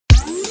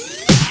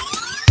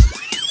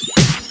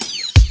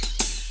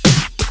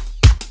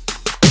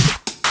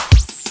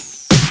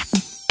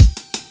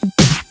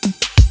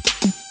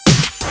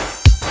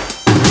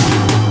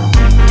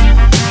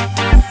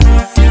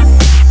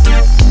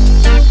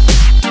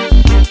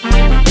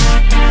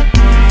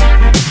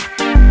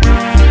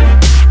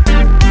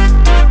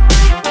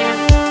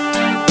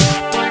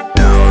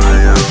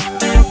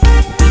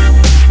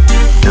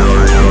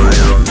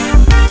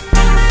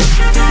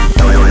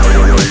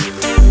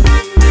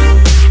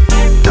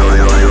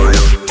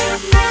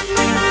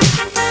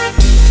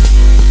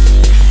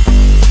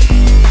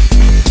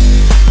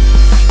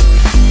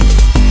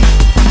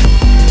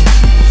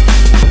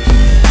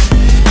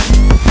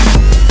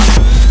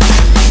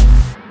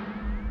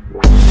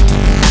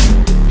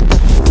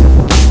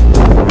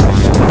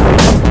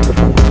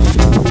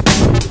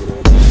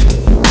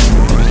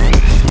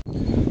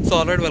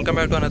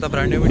back to another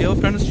brand new video,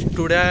 friends.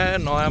 Today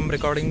now I am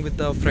recording with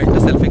the front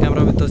selfie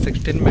camera with the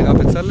 16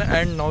 megapixel,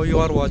 and now you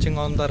are watching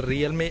on the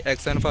Realme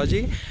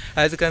X5G.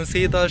 As you can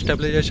see, the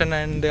stabilization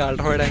and the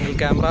ultra wide angle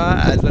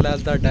camera as well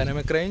as the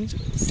dynamic range.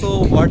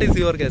 So what is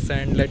your guess,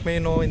 and let me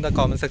know in the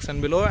comment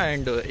section below.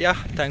 And yeah,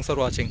 thanks for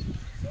watching.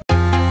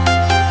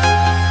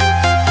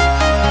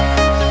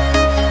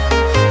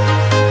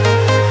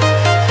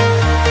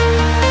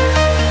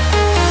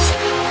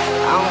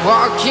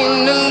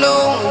 Walking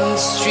alone, the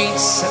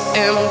streets are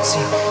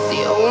empty.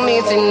 The only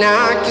thing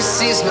I can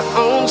see is my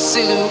own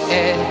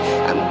silhouette.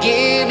 I'm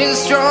getting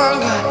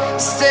stronger,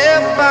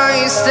 step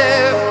by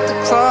step. The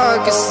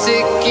clock is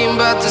ticking,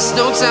 but there's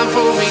no time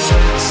for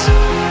regrets.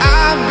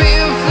 I've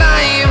been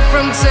flying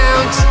from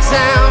town to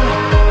town,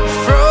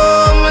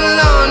 from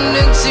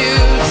London to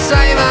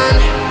Taiwan.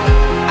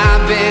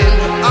 I've been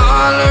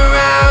all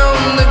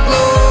around the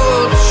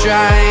globe,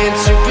 trying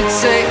to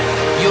protect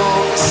your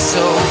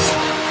soul.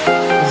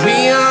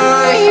 We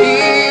are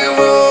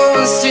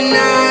heroes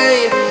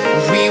tonight.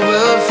 We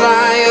will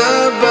fly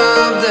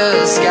above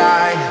the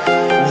sky.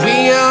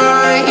 We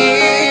are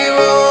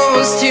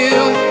heroes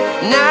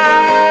tonight.